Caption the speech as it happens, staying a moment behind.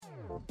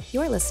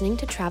You're listening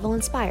to Travel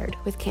Inspired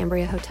with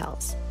Cambria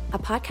Hotels, a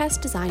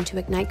podcast designed to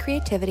ignite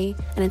creativity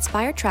and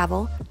inspire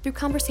travel through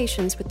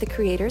conversations with the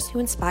creators who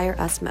inspire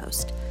us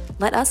most.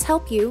 Let us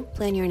help you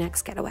plan your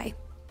next getaway.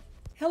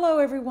 Hello,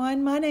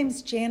 everyone. My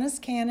name's Janice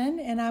Cannon,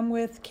 and I'm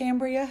with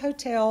Cambria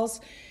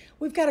Hotels.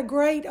 We've got a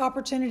great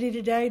opportunity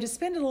today to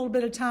spend a little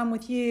bit of time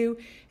with you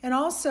and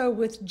also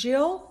with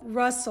Jill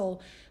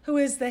Russell, who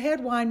is the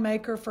head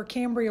winemaker for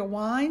Cambria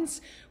Wines.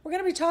 We're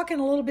going to be talking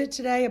a little bit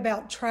today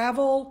about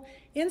travel,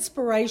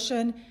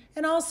 inspiration,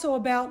 and also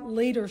about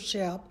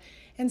leadership.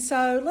 And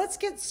so let's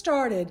get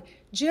started.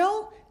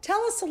 Jill,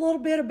 tell us a little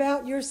bit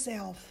about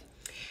yourself.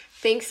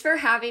 Thanks for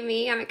having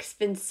me. I've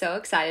been so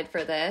excited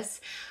for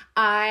this.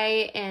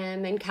 I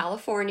am in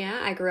California.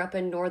 I grew up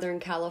in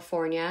Northern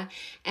California,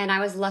 and I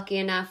was lucky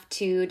enough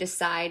to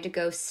decide to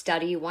go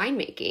study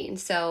winemaking.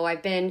 So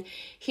I've been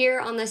here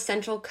on the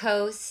Central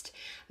Coast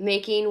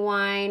making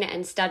wine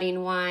and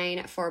studying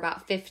wine for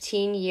about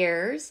 15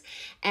 years,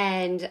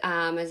 and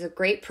is a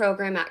great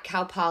program at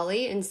Cal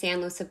Poly in San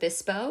Luis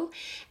Obispo,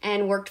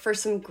 and worked for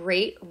some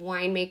great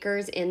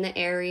winemakers in the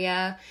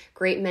area,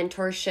 great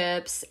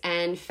mentorships,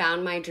 and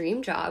found my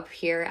dream job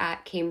here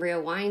at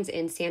Cambria Wines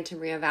in Santa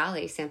Maria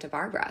Valley, Santa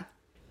Barbara.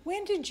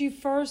 When did you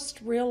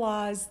first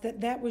realize that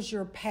that was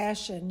your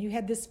passion? You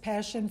had this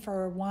passion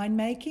for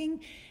winemaking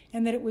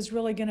and that it was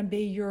really going to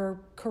be your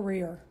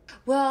career?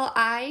 Well,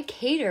 I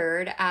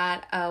catered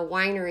at a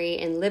winery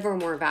in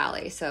Livermore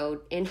Valley.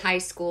 So in high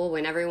school,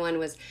 when everyone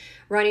was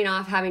running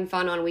off, having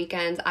fun on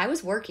weekends, I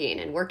was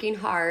working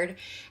hard.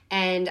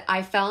 And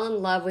I fell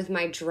in love with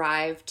my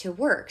drive to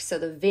work. So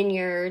the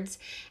vineyards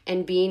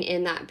and being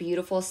in that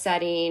beautiful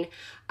setting,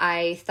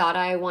 I thought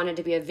I wanted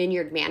to be a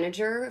vineyard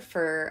manager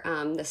for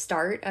the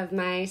start of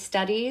my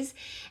studies.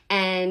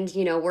 And,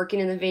 working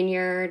in the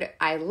vineyard,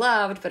 I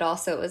loved, but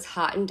also it was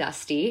hot and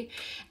dusty.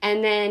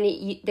 And then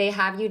they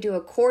have you do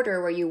a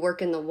quarter where you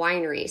work in the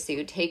winery. So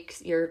you take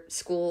your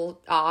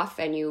school off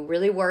and you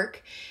really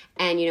work.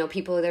 And,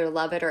 people either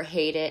love it or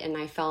hate it. And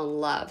I fell in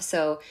love.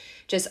 So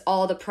just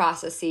all the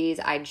processes,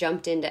 I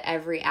jumped into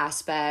every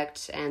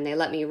aspect, and they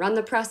let me run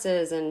the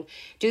presses and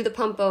do the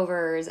pump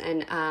overs.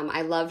 And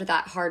I loved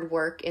that hard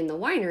work in the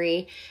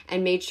winery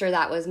and made sure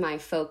that was my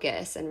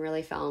focus and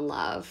really fell in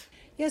love.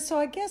 Yeah, so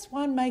I guess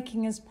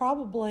winemaking is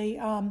probably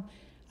a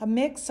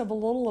mix of a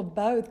little of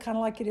both, kind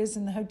of like it is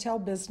in the hotel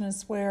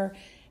business, where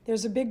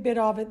there's a big bit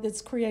of it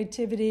that's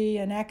creativity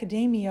and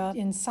academia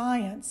in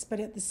science, but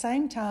at the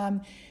same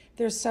time,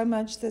 there's so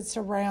much that's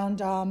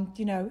around,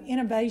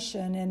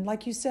 innovation and,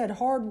 like you said,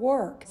 hard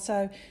work.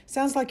 So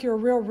sounds like you're a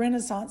real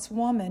Renaissance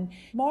woman.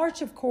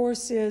 March, of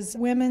course, is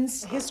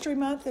Women's History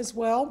Month as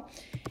well.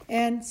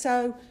 And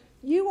so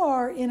you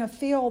are in a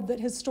field that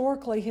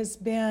historically has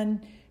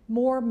been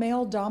more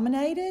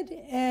male-dominated.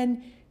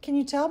 And can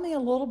you tell me a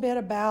little bit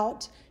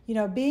about,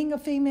 being a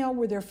female?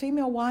 Were there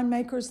female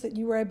winemakers that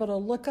you were able to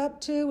look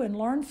up to and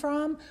learn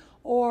from?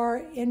 Or,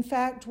 in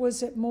fact,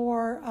 was it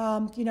more,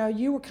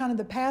 you were kind of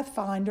the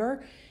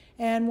pathfinder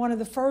and one of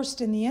the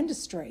first in the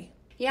industry?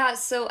 Yeah,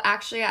 so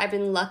actually I've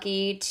been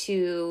lucky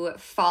to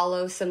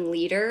follow some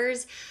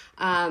leaders.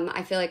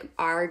 I feel like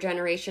our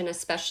generation,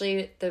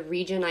 especially the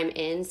region I'm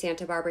in,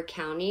 Santa Barbara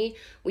County,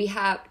 we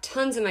have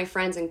tons of my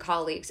friends and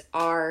colleagues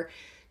are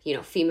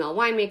female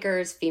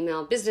winemakers,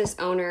 female business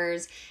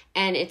owners,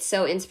 and it's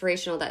so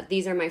inspirational that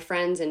these are my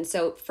friends. And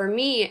so for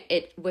me,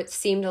 it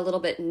seemed a little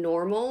bit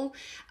normal,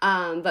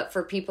 but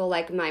for people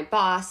like my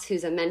boss,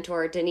 who's a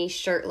mentor, Denise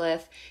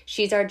Shirtliff,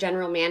 she's our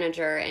general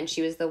manager, and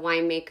she was the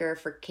winemaker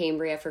for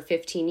Cambria for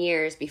 15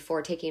 years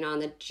before taking on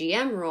the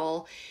GM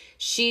role.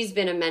 She's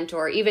been a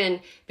mentor.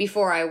 Even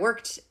before I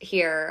worked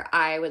here,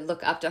 I would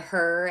look up to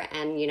her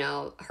and,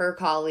 her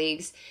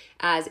colleagues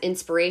as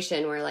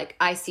inspiration, where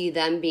I see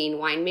them being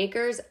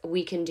winemakers,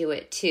 we can do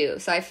it too.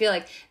 So I feel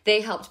like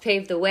they helped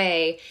pave the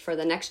way for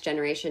the next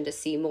generation to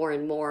see more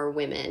and more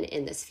women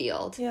in this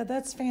field. Yeah,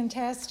 that's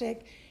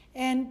fantastic.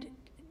 And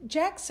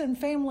Jackson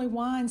Family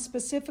Wines,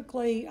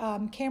 specifically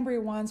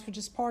Cambria Wines, which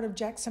is part of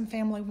Jackson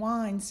Family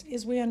Wines,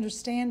 as we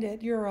understand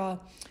it, you're a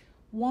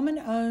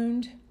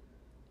woman-owned,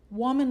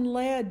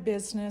 woman-led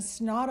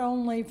business, not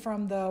only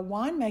from the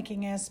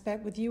winemaking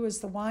aspect with you as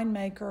the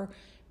winemaker,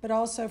 but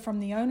also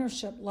from the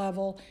ownership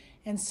level.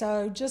 And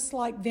so just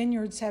like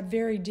vineyards have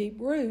very deep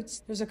roots,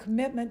 there's a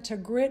commitment to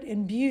grit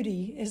and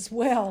beauty as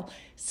well.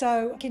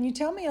 So can you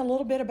tell me a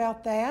little bit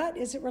about that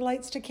as it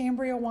relates to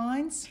Cambria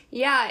Wines?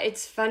 Yeah,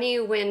 it's funny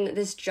when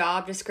this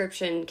job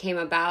description came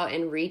about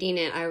and reading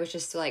it, I was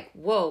just like,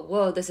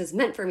 whoa, this is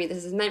meant for me.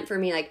 This is meant for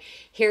me, like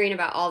hearing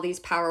about all these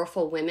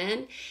powerful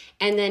women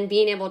and then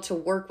being able to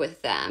work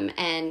with them.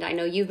 And I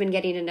know you've been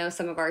getting to know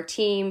some of our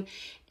team,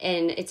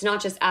 and it's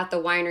not just at the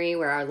winery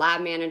where our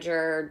lab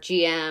manager,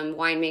 GM,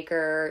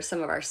 winemaker,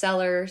 some of our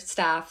cellar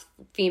staff,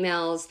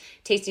 females,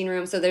 tasting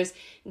room. So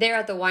they're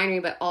at the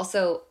winery, but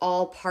also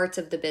all parts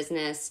of the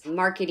business,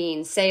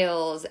 marketing,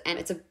 sales, and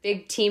it's a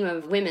big team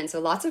of women.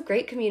 So lots of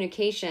great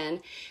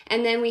communication.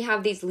 And then we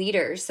have these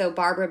leaders. So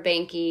Barbara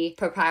Banke,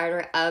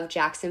 proprietor of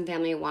Jackson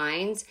Family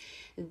Wines,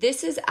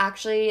 this is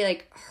actually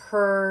like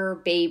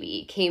her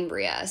baby,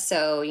 Cambria.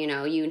 So,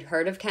 you'd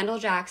heard of Kendall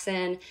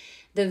Jackson.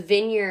 The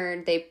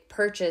vineyard they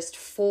purchased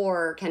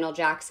for Kendall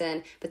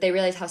Jackson, but they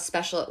realized how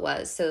special it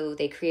was. So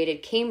they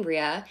created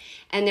Cambria,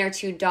 and their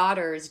two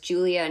daughters,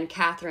 Julia and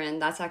Catherine,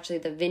 that's actually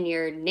the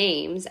vineyard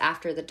names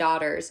after the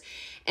daughters.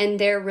 And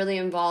they're really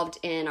involved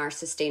in our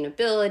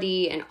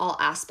sustainability and all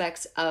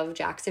aspects of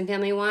Jackson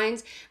Family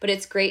Wines. But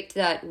it's great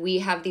that we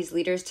have these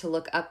leaders to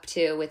look up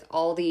to with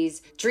all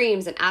these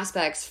dreams and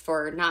aspects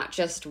for not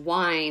just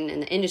wine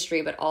and the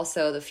industry, but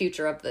also the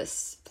future of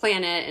this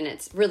planet. And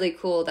it's really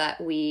cool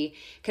that we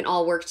can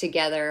all work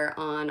together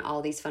on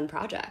all these fun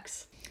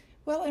projects.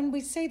 Well, and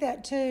we see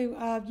that too.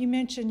 You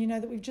mentioned,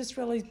 that we've just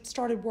really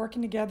started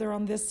working together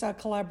on this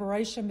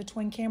collaboration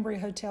between Cambria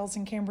Hotels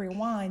and Cambria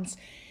Wines.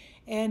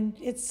 And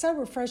it's so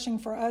refreshing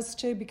for us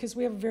too, because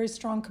we have a very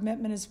strong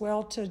commitment as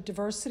well to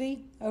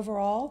diversity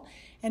overall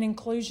and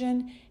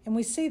inclusion. And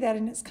we see that,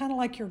 and it's kind of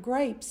like your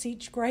grapes.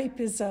 Each grape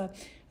is a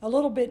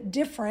little bit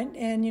different,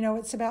 and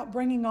it's about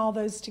bringing all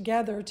those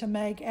together to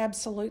make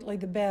absolutely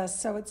the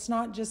best. So it's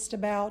not just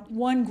about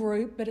one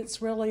group, but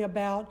it's really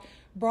about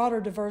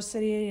broader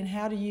diversity, and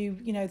how do you,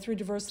 through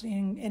diversity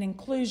and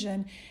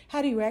inclusion,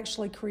 how do you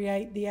actually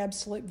create the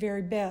absolute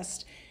very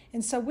best?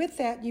 And so with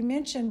that, you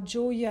mentioned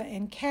Julia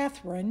and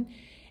Catherine,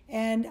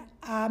 and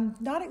I'm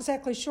not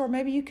exactly sure.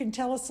 Maybe you can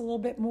tell us a little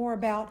bit more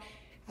about,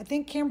 I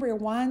think Cambria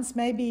Wines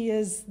maybe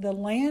is the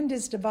land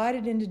is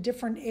divided into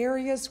different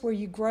areas where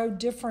you grow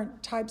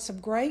different types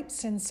of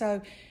grapes. And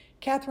so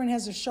Catherine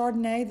has a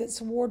Chardonnay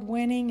that's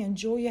award-winning, and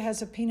Julia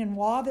has a Pinot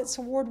Noir that's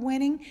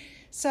award-winning.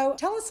 So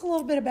tell us a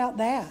little bit about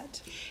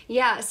that.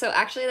 Yeah, so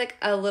actually like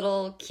a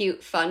little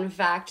cute fun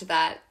fact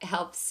that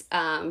helps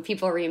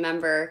people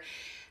remember.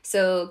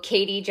 So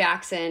Katie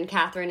Jackson,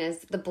 Catherine is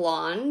the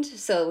blonde,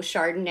 so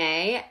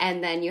Chardonnay,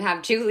 and then you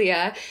have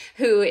Julia,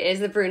 who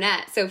is the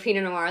brunette, so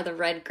Pinot Noir, the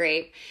red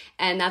grape,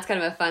 and that's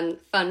kind of a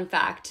fun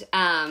fact.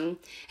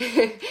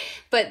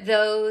 But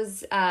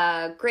those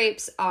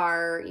grapes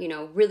are,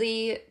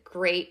 really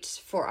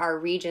great for our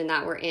region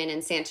that we're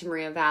in Santa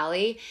Maria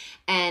Valley,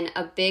 and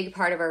a big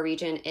part of our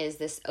region is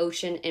this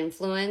ocean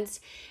influence.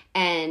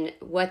 And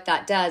what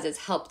that does is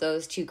help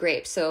those two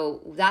grapes.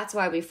 So that's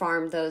why we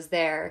farmed those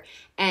there.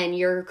 And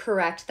you're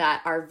correct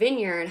that our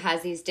vineyard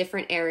has these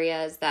different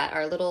areas that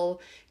are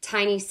little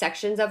tiny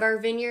sections of our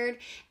vineyard.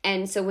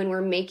 And so when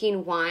we're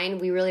making wine,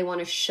 we really want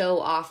to show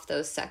off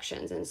those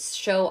sections and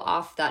show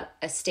off that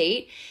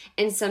estate.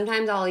 And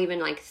sometimes I'll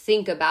even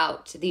think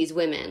about these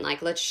women,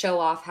 let's show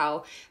off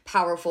how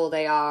powerful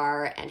they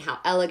are and how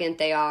elegant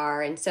they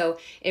are. And so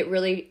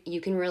you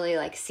can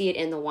really see it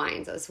in the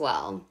wines as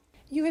well.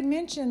 You had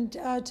mentioned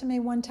to me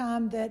one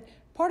time that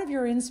part of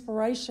your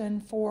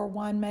inspiration for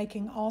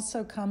winemaking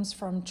also comes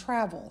from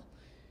travel,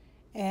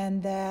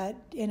 and that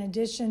in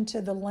addition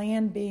to the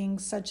land being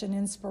such an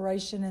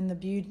inspiration and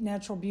the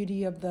natural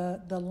beauty of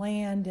the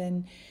land,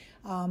 and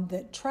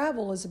that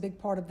travel is a big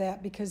part of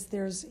that, because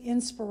there's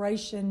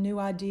inspiration, new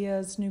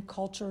ideas, new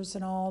cultures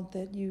and all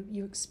that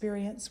you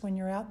experience when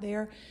you're out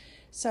there.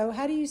 So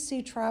how do you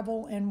see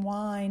travel and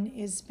wine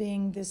as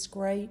being this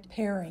great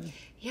pairing?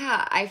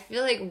 Yeah, I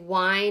feel like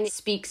wine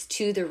speaks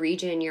to the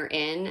region you're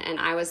in. And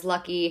I was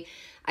lucky.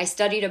 I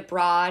studied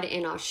abroad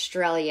in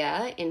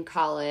Australia in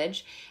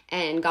college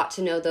and got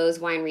to know those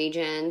wine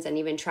regions, and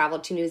even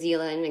traveled to New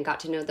Zealand and got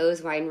to know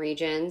those wine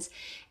regions.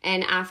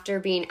 And after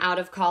being out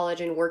of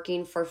college and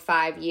working for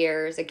 5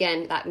 years,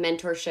 again, that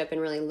mentorship and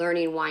really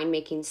learning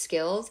winemaking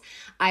skills,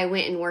 I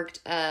went and worked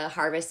a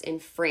harvest in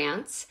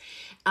France,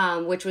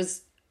 which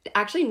was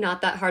actually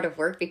not that hard of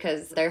work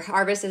because their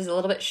harvest is a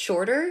little bit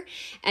shorter.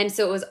 And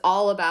so it was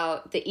all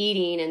about the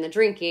eating and the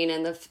drinking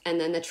and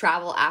then the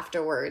travel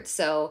afterwards.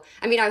 So,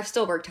 I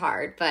still worked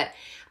hard, but,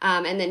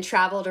 and then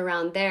traveled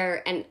around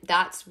there. And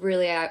that's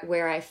really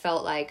where I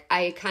felt like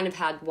I kind of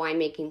had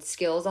winemaking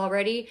skills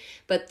already,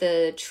 but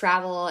the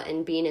travel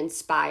and being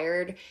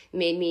inspired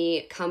made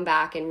me come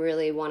back and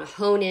really want to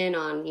hone in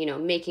on,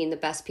 making the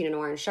best Pinot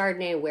Noir and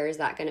Chardonnay. Where is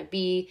that going to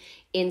be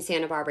in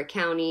Santa Barbara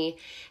County?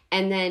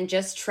 And then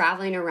just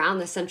traveling around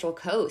the Central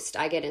Coast,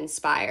 I get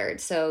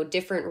inspired. So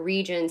different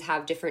regions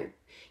have different,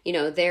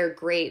 their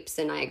grapes,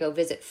 and I go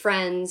visit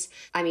friends.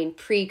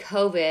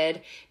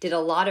 Pre-COVID, did a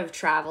lot of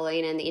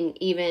traveling, and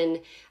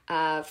even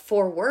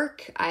for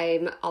work,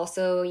 I'm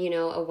also,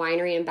 a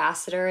winery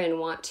ambassador and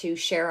want to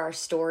share our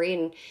story,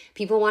 and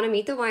people want to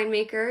meet the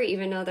winemaker,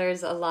 even though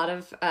there's a lot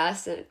of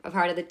us, a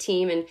part of the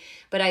team.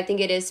 But I think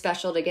it is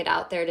special to get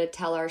out there to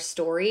tell our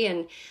story.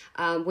 And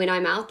when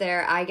I'm out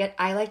there,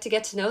 I like to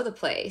get to know the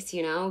place,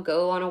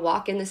 go on a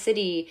walk in the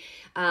city.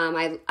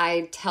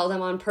 I tell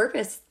them on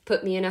purpose,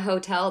 put me in a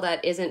hotel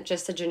that isn't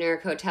just a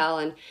generic hotel.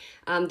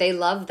 And they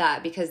love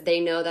that because they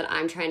know that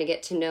I'm trying to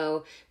get to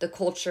know the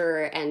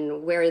culture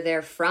and where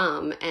they're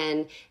from,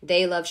 and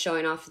they love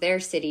showing off their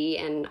city,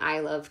 and I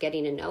love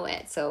getting to know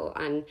it. So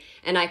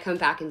and I come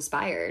back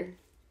inspired.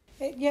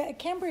 Yeah, at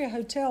Cambria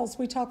Hotels,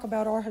 we talk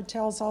about our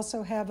hotels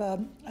also have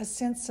a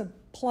sense of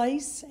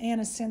place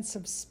and a sense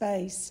of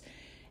space.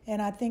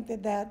 And I think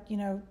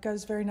that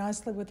goes very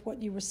nicely with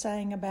what you were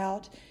saying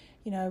about,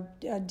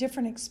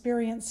 different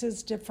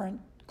experiences, different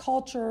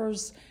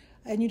cultures,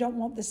 and you don't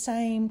want the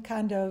same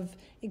kind of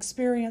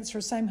experience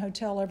or same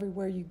hotel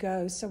everywhere you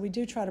go. So we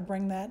do try to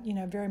bring that,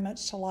 very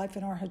much to life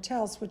in our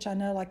hotels, which I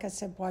know, like I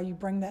said, why you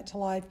bring that to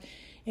life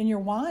in your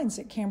wines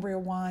at Cambria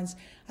Wines.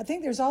 I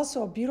think there's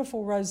also a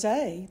beautiful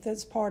rosé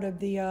that's part of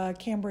the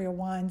Cambria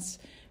Wines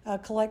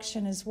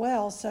collection as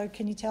well. So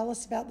can you tell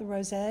us about the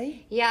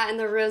rosé? Yeah, and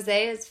the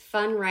rosé is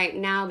fun right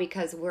now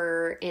because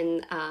we're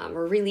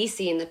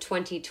releasing the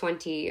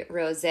 2020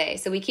 rosé.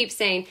 So we keep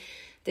saying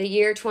the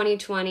year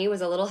 2020 was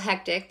a little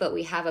hectic, but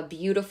we have a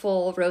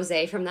beautiful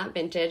rosé from that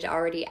vintage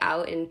already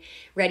out and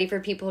ready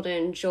for people to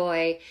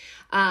enjoy.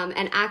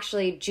 And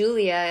actually,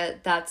 Julia,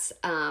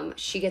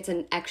 she gets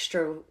an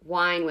extra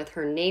wine with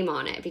her name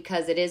on it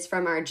because it is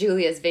from our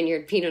Julia's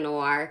Vineyard Pinot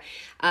Noir.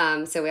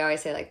 So we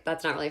always say,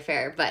 that's not really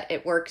fair, but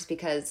it works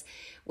because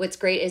what's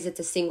great is it's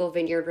a single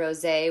vineyard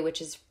rosé,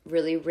 which is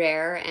really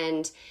rare.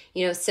 And,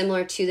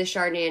 similar to the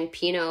Chardonnay and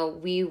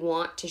Pinot, we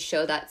want to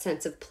show that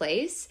sense of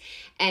place.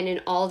 And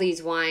in all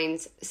these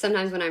wines,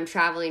 sometimes when I'm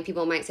traveling,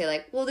 people might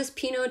say well, this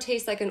Pinot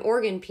tastes like an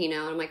Oregon Pinot.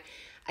 And I'm like,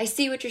 I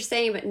see what you're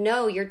saying, but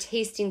no, you're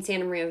tasting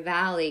Santa Maria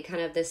Valley,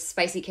 kind of this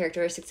spicy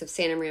characteristics of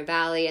Santa Maria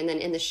Valley. And then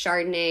in the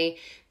Chardonnay,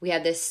 we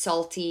have this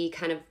salty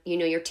kind of,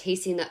 you're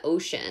tasting the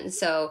ocean.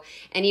 So,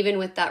 and even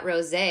with that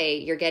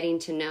rosé, you're getting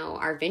to know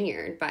our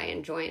vineyard by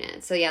enjoying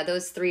it. So yeah,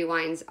 those three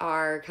wines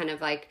are kind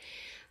of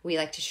we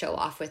like to show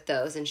off with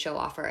those and show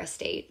off our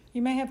estate.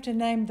 You may have to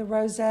name the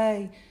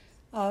rosé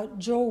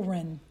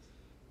Julrin.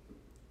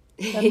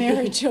 The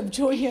marriage of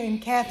Julia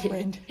and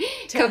Catherine.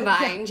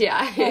 Combined,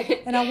 yeah.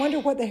 And I wonder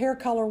what the hair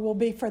color will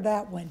be for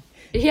that one.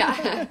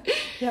 Yeah.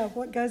 Yeah,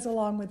 what goes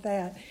along with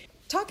that.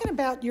 Talking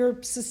about your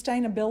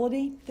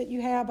sustainability that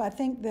you have, I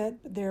think that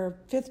they're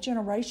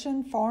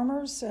fifth-generation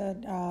farmers,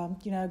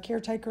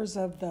 caretakers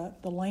of the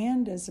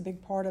land is a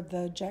big part of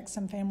the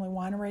Jackson Family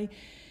Winery.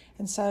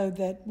 And so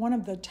that one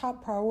of the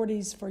top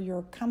priorities for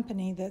your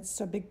company that's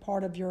a big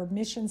part of your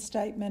mission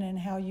statement and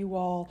how you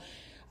all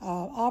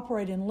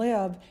operate and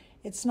live,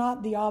 it's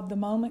not the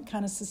of-the-moment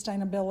kind of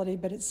sustainability,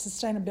 but it's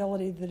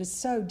sustainability that is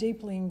so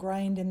deeply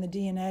ingrained in the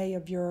DNA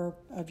of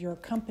your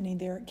company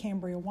there at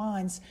Cambria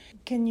Wines.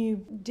 Can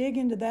you dig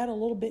into that a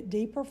little bit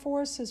deeper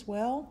for us as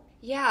well?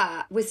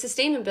 Yeah, with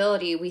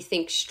sustainability, we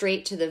think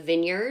straight to the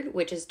vineyard,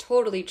 which is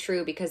totally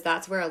true because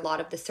that's where a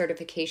lot of the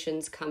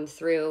certifications come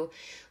through.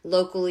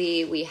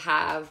 Locally, we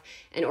have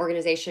an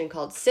organization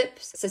called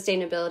SIPS,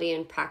 Sustainability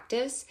in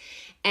Practice,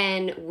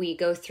 and we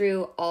go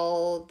through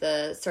all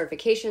the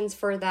certifications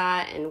for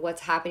that and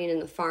what's happening in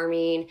the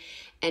farming.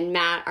 And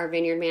Matt, our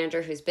vineyard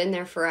manager, who's been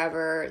there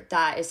forever,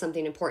 that is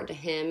something important to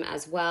him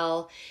as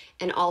well.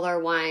 And all our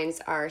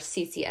wines are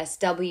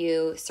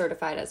CCSW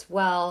certified as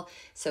well,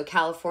 so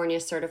California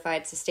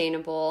certified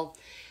sustainable.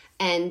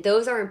 And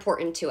those are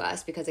important to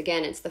us because,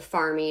 again, it's the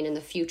farming and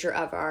the future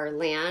of our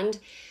land.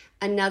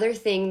 Another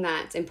thing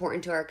that's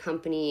important to our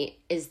company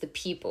is the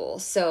people.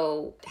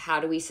 So how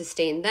do we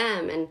sustain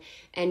them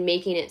and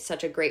making it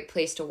such a great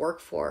place to work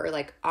for?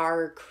 Like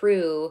our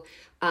crew,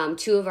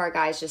 two of our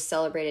guys just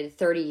celebrated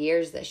 30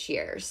 years this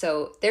year.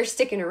 So they're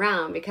sticking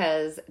around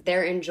because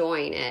they're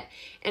enjoying it.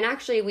 And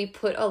actually, we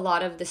put a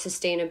lot of the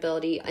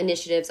sustainability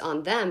initiatives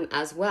on them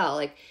as well.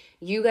 Like,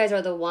 you guys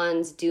are the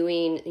ones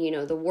doing,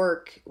 the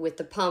work with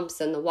the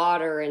pumps and the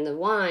water and the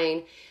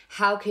wine.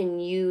 How can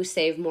you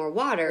save more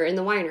water in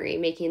the winery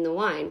making the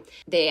wine?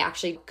 They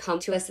actually come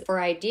to us for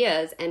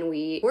ideas and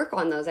we work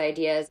on those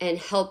ideas and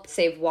help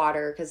save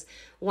water because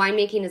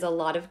winemaking is a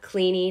lot of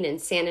cleaning and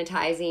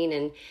sanitizing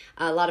and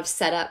a lot of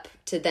setup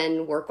to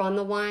then work on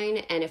the wine.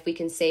 And if we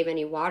can save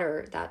any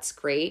water, that's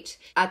great.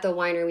 At the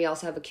winery, we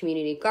also have a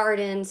community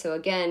garden. So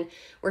again,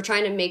 we're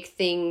trying to make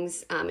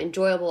things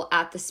enjoyable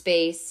at the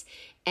space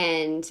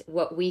and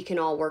what we can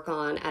all work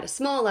on at a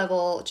small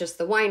level, just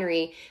the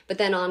winery, but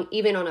then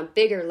even on a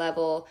bigger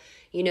level,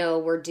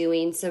 we're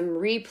doing some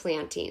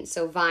replanting.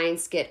 So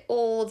vines get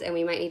old and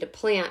we might need to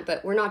plant,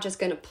 but we're not just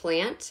going to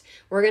plant.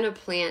 We're going to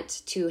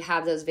plant to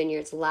have those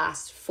vineyards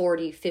last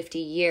 40, 50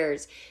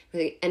 years.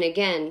 And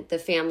again, the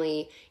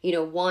family,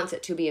 wants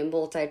it to be a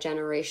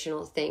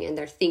multi-generational thing and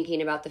they're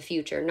thinking about the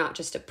future, not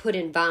just to put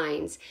in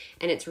vines.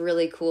 And it's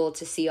really cool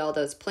to see all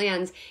those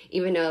plans,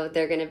 even though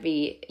they're going to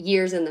be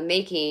years in the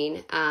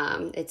making.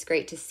 It's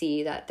great to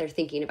see that they're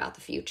thinking about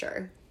the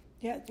future.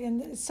 Yeah,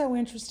 and it's so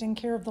interesting,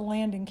 care of the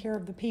land and care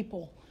of the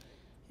people.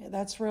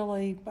 That's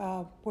really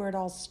where it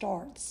all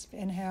starts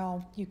and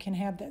how you can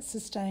have that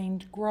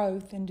sustained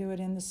growth and do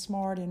it in the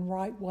smart and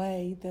right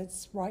way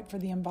that's right for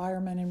the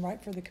environment and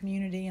right for the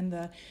community and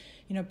the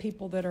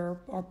people that are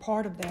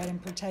part of that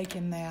and partake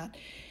in that.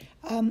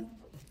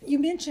 You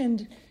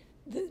mentioned,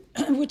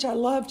 which I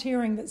loved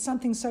hearing, that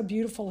something so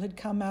beautiful had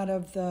come out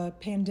of the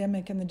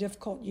pandemic and the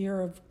difficult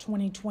year of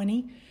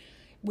 2020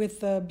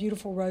 with the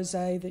beautiful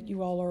rosé that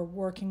you all are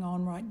working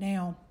on right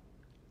now.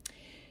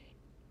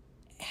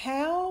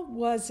 How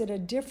was it a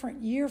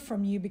different year for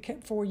you?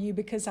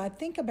 Because I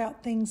think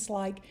about things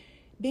like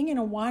being in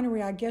a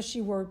winery, I guess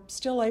you were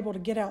still able to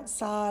get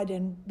outside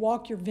and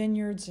walk your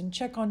vineyards and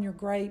check on your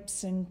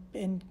grapes and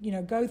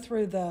go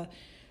through the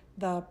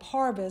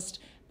harvest.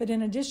 But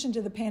in addition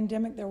to the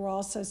pandemic, there were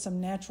also some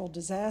natural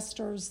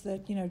disasters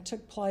that,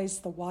 took place,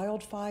 the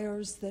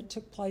wildfires that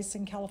took place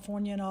in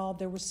California and all.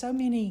 There were so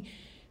many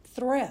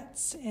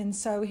threats. And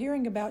so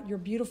hearing about your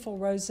beautiful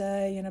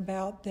rosé and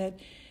about that,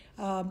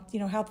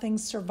 how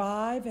things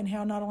survive and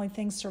how not only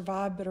things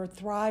survive but are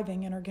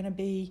thriving and are going to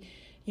be,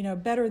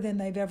 better than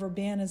they've ever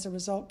been as a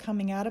result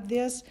coming out of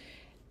this.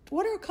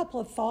 What are a couple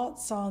of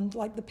thoughts on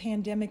like the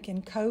pandemic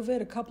and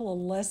COVID, a couple of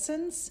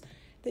lessons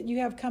that you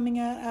have coming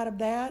out of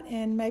that,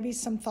 and maybe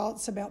some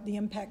thoughts about the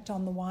impact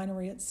on the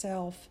winery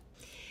itself?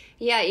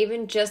 Yeah,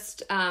 even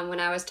just when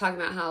I was talking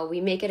about how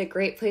we make it a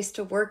great place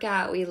to work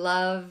at, we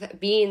love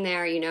being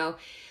there,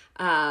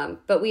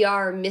 but we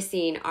are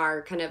missing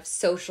our kind of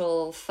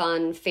social,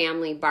 fun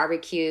family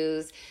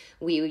barbecues.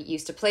 We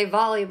used to play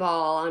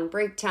volleyball on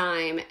break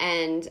time,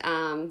 and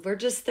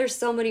there's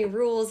so many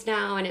rules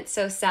now, and it's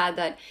so sad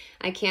that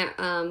I can't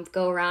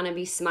go around and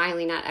be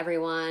smiling at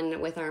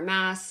everyone with our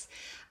masks.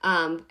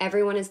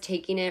 Everyone is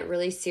taking it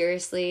really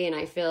seriously, and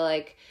I feel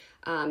like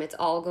it's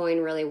all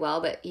going really well,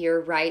 but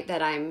you're right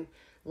that I'm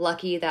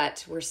lucky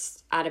that we're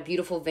at a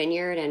beautiful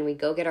vineyard and we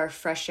go get our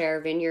fresh air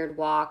vineyard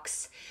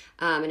walks,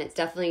 and it's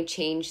definitely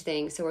changed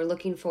things. So we're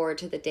looking forward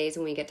to the days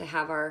when we get to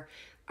have our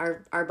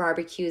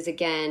barbecues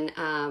again.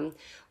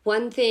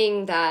 One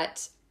thing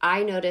that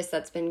I noticed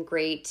that's been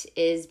great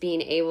is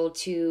being able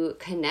to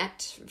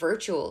connect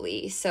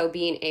virtually. So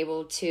being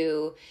able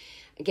to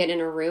get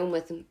in a room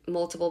with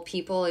multiple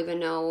people, even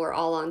though we're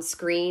all on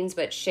screens,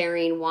 but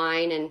sharing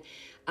wine. And,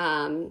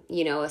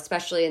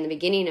 especially in the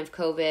beginning of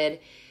COVID,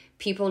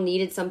 people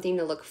needed something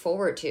to look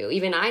forward to.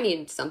 Even I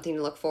needed something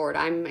to look forward.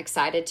 I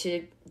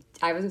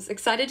was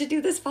excited to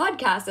do this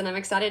podcast, and I'm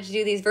excited to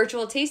do these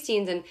virtual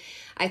tastings. And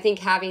I think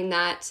having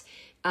that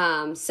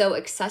so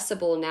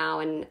accessible now,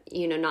 and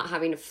not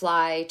having to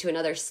fly to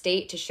another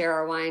state to share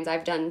our wines.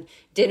 I've done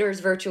dinners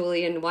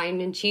virtually and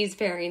wine and cheese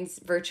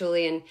pairings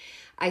virtually, and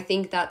I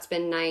think that's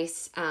been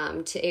nice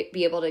to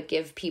be able to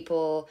give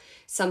people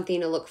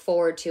something to look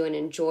forward to and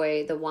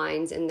enjoy the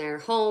wines in their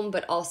home,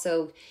 but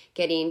also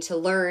getting to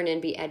learn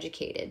and be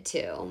educated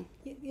too.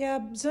 Yeah,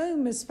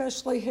 Zoom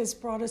especially has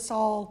brought us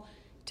all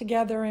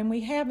together, and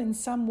we have in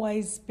some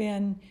ways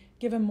been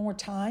given more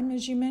time,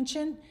 as you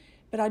mentioned.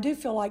 But I do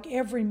feel like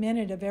every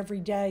minute of every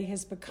day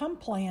has become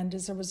planned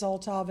as a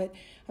result of it. I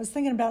was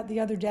thinking about it the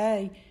other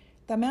day,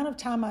 the amount of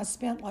time I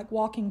spent like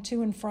walking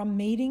to and from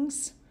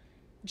meetings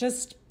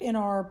just in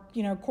our,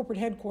 corporate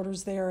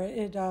headquarters there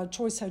at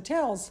Choice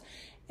Hotels.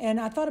 And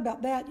I thought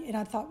about that, and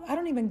I thought, I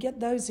don't even get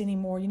those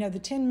anymore. The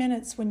 10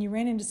 minutes when you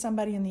ran into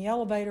somebody in the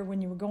elevator,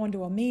 when you were going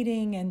to a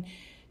meeting, and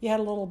you had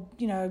a little,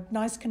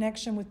 nice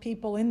connection with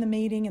people in the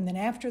meeting, and then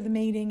after the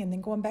meeting, and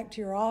then going back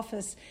to your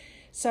office.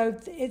 So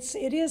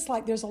it is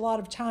like there's a lot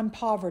of time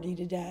poverty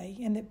today,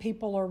 and that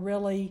people are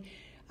really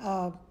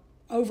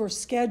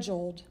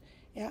overscheduled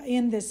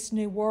in this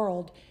new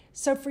world.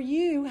 So for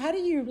you, how do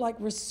you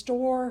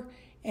restore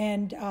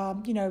and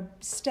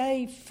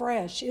stay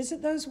fresh? Is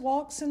it those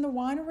walks in the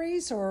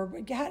wineries, or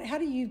how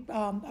do you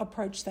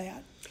approach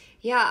that?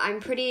 Yeah, I'm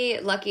pretty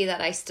lucky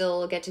that I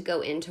still get to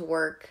go into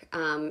work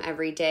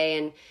every day,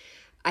 and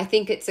I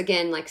think it's,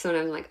 again, like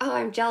sometimes I'm like, oh,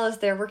 I'm jealous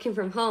they're working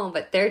from home,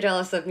 but they're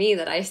jealous of me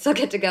that I still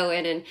get to go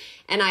in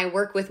and I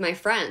work with my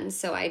friends.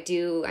 So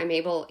I'm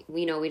able,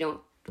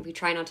 we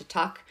try not to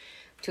talk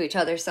to each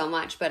other so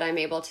much, but I'm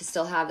able to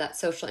still have that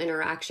social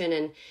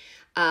interaction.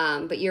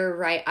 And, but you're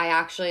right. I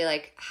actually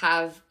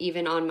have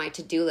even on my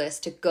to-do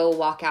list to go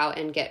walk out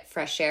and get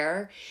fresh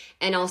air.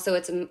 And also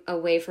it's a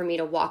way for me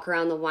to walk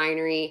around the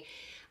winery.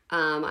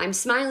 I'm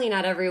smiling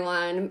at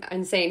everyone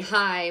and saying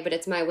hi, but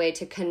it's my way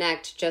to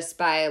connect just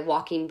by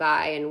walking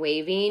by and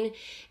waving.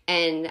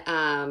 And,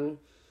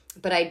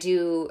 but I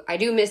do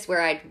miss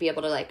where I'd be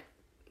able to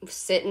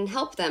sit and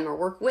help them or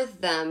work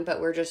with them,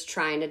 but we're just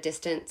trying to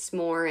distance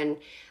more.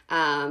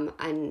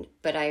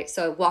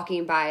 So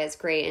walking by is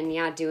great. And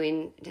yeah,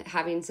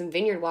 having some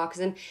vineyard walks.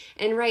 And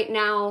right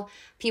now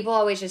people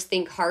always just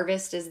think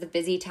harvest is the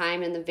busy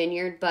time in the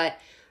vineyard, but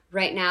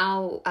right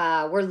now,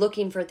 we're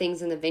looking for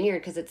things in the vineyard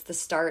because it's the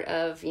start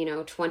of,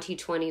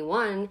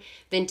 2021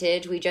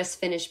 vintage. We just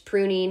finished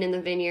pruning in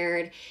the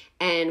vineyard,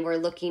 and we're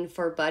looking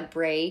for bud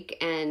break.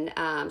 And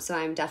so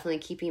I'm definitely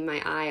keeping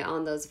my eye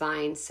on those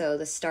vines. So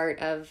the start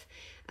of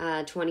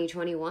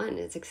 2021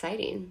 is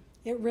exciting.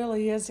 It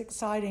really is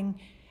exciting.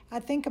 I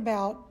think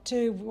about,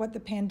 too, what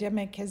the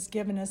pandemic has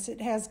given us. It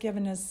has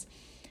given us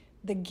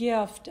the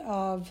gift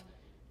of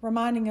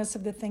reminding us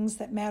of the things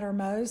that matter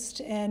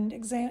most. And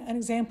an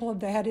example of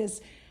that is,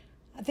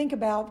 I think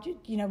about,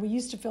 we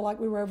used to feel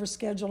like we were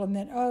overscheduled, and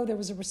then, there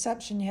was a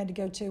reception you had to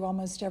go to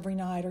almost every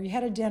night, or you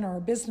had a dinner,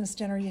 a business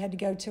dinner you had to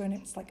go to, and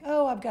it's like,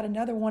 I've got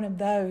another one of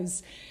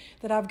those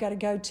that I've got to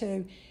go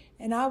to.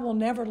 And I will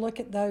never look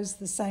at those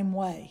the same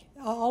way.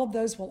 All of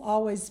those will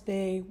always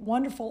be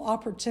wonderful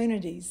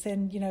opportunities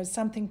and,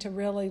 something to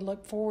really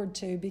look forward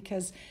to,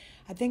 because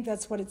I think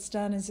that's what it's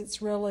done, is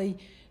it's really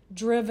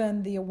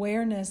driven the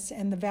awareness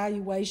and the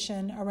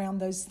valuation around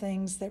those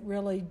things that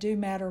really do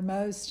matter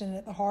most. And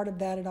at the heart of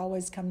that, it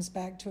always comes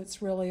back to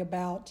it's really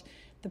about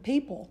the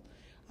people.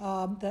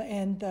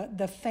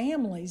 The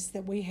families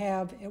that we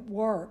have at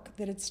work,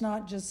 that it's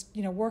not just,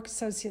 work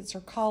associates or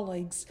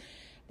colleagues,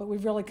 but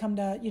we've really come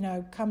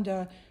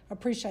to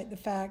appreciate the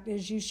fact,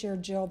 as you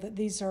shared, Jill, that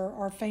these are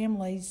our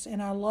families.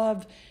 And I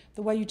love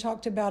the way you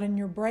talked about in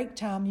your break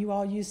time, you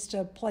all used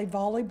to play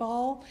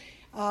volleyball.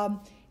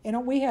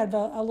 And we have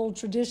a little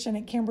tradition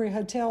at Cambria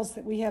Hotels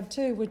that we have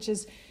too, which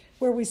is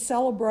where we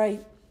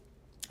celebrate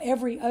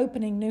every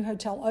new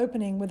hotel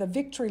opening with a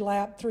victory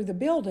lap through the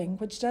building,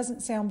 which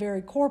doesn't sound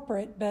very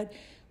corporate, but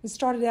we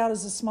started out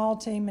as a small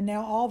team, and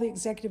now all the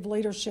executive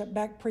leadership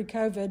back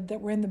pre-COVID that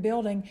were in the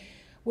building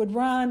would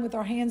run with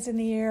our hands in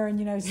the air and,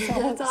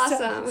 That's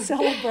awesome.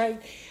 Celebrate.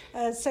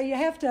 So you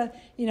have to,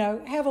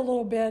 have a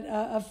little bit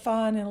of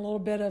fun and a little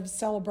bit of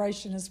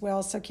celebration as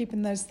well. So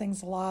keeping those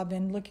things alive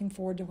and looking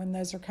forward to when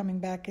those are coming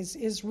back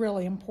is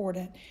really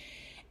important.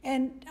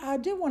 And I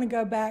do want to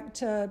go back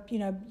to,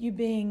 you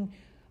being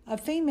a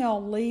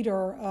female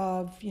leader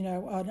of,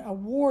 an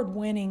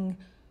award-winning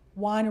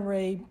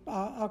winery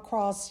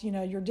across,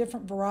 your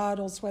different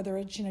varietals, whether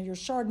it's, your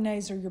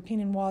Chardonnays or your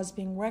Pinot Noirs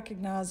being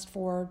recognized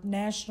for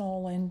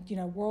national and,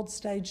 world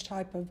stage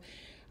type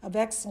of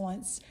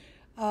excellence.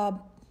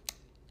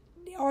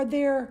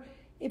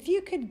 If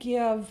you could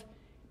give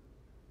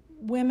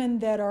women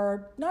that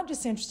are not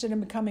just interested in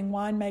becoming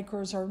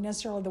winemakers or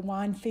necessarily the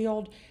wine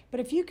field, but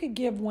if you could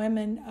give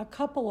women a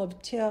couple of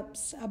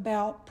tips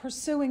about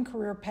pursuing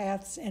career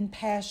paths and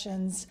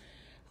passions,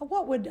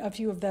 what would a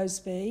few of those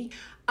be?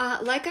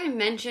 Like I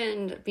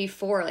mentioned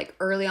before, like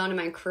early on in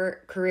my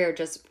career,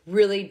 just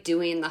really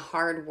doing the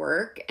hard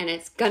work, and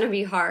it's going to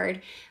be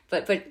hard,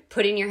 but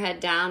putting your head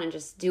down and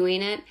just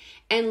doing it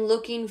and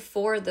looking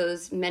for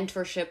those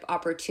mentorship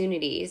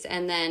opportunities.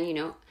 And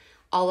then,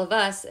 all of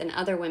us and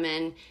other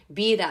women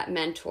be that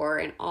mentor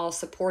and all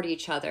support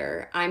each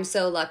other. I'm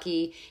so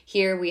lucky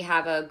here we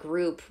have a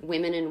group,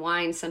 Women in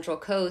Wine Central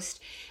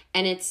Coast,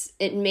 and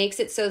it makes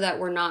it so that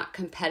we're not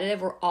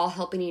competitive. We're all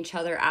helping each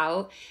other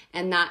out,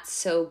 and that's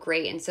so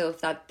great. And so if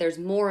there's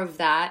more of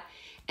that,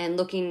 and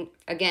looking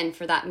again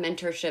for that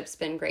mentorship's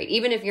been great.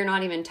 Even if you're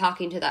not even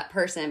talking to that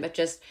person, but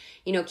just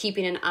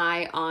keeping an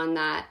eye on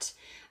that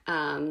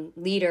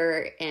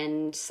leader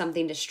and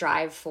something to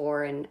strive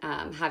for, and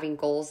having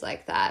goals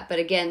like that. But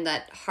again,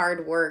 that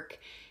hard work,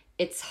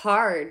 it's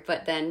hard,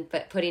 but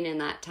putting in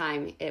that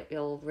time, it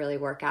will really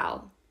work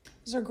out.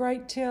 Those are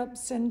great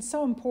tips and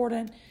so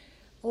important.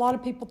 A lot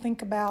of people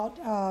think about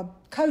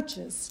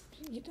coaches.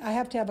 I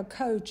have to have a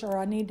coach, or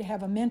I need to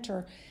have a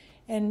mentor.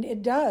 And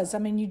it does. I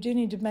mean, you do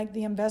need to make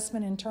the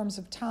investment in terms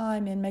of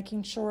time and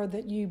making sure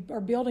that you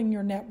are building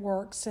your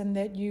networks and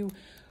that you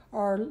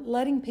are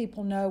letting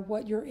people know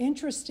what you're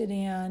interested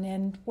in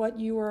and what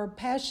you are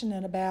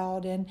passionate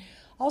about, and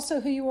also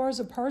who you are as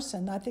a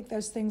person. I think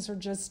those things are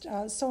just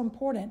so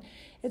important.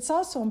 It's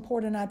also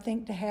important, I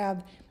think, to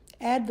have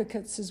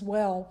advocates as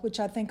well, which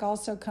I think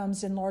also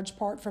comes in large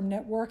part from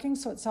networking.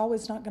 So it's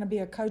always not going to be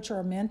a coach or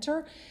a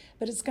mentor,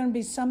 but it's going to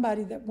be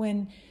somebody that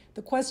when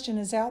the question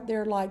is out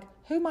there, like,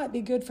 who might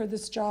be good for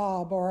this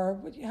job, or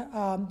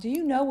do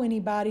you know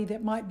anybody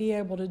that might be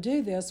able to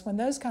do this? When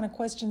those kind of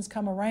questions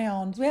come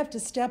around, we have to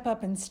step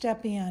up and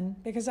step in,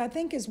 because I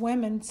think as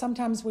women,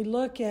 sometimes we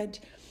look at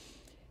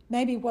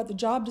maybe what the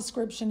job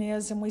description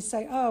is and we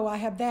say, oh, I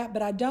have that,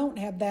 but I don't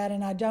have that,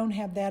 and I don't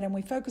have that, and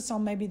we focus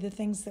on maybe the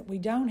things that we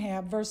don't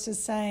have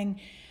versus saying,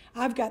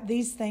 I've got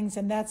these things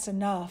and that's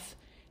enough.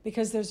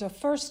 Because there's a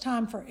first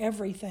time for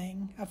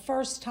everything, a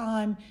first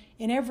time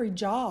in every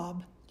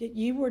job.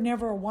 You were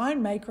never a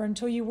winemaker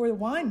until you were the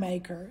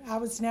winemaker. I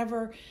was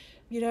never,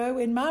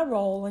 in my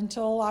role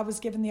until I was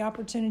given the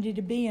opportunity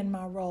to be in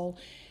my role.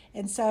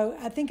 And so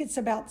I think it's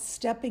about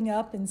stepping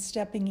up and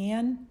stepping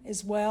in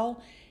as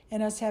well,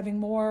 and us having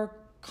more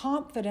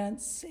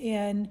confidence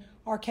in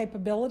our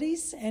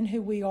capabilities and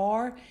who we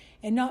are,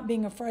 and not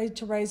being afraid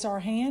to raise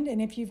our hand.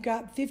 And if you've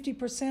got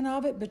 50%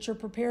 of it, but you're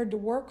prepared to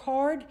work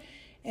hard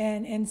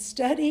and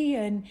study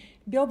and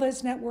build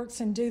those networks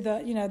and do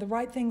the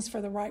right things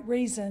for the right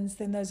reasons,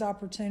 then those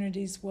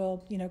opportunities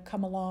will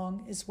come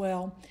along as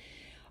well.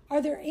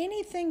 Are there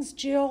any things,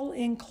 Jill,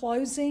 in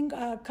closing,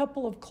 a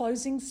couple of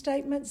closing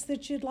statements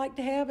that you'd like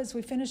to have as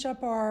we finish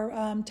up our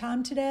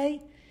time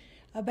today,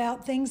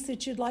 about things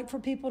that you'd like for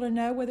people to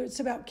know, whether it's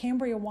about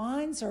Cambria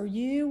Wines or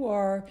you,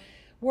 or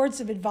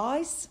words of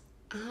advice?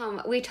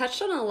 We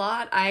touched on a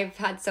lot. I've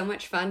had so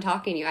much fun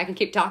talking to you. I can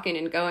keep talking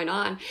and going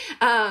on.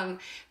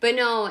 But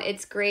no,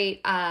 it's great.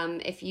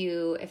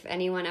 If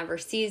anyone ever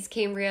sees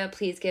Cambria,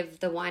 please give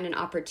the wine an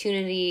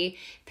opportunity.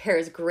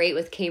 Pairs great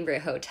with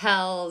Cambria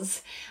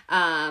Hotels.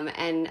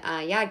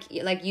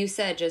 Like you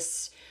said,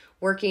 just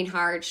working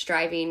hard,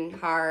 striving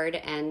hard,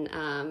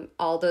 and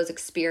all those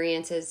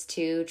experiences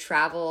to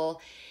travel,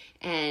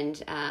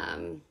 and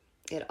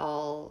it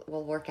all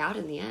will work out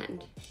in the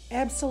end.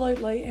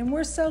 Absolutely. And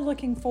we're so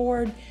looking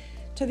forward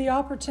to the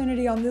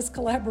opportunity on this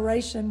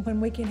collaboration when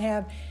we can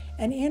have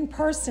an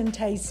in-person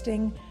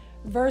tasting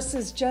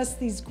versus just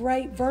these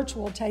great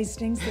virtual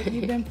tastings that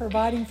you've been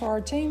providing for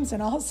our teams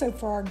and also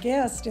for our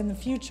guests in the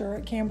future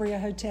at Cambria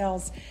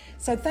Hotels.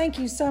 So thank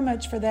you so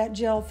much for that,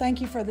 Jill.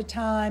 Thank you for the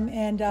time,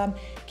 and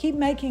keep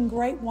making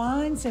great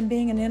wines and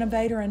being an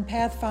innovator and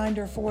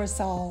pathfinder for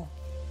us all.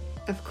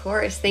 Of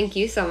course. Thank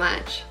you so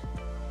much.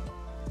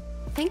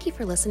 Thank you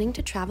for listening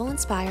to Travel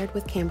Inspired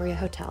with Cambria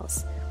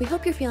Hotels. We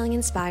hope you're feeling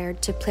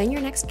inspired to plan your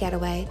next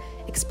getaway,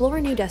 explore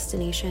a new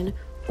destination,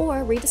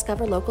 or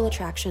rediscover local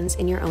attractions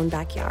in your own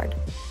backyard.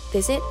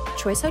 Visit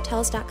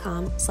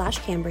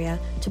choicehotels.com/Cambria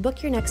to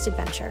book your next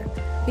adventure.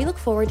 We look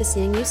forward to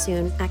seeing you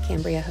soon at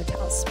Cambria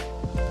Hotels.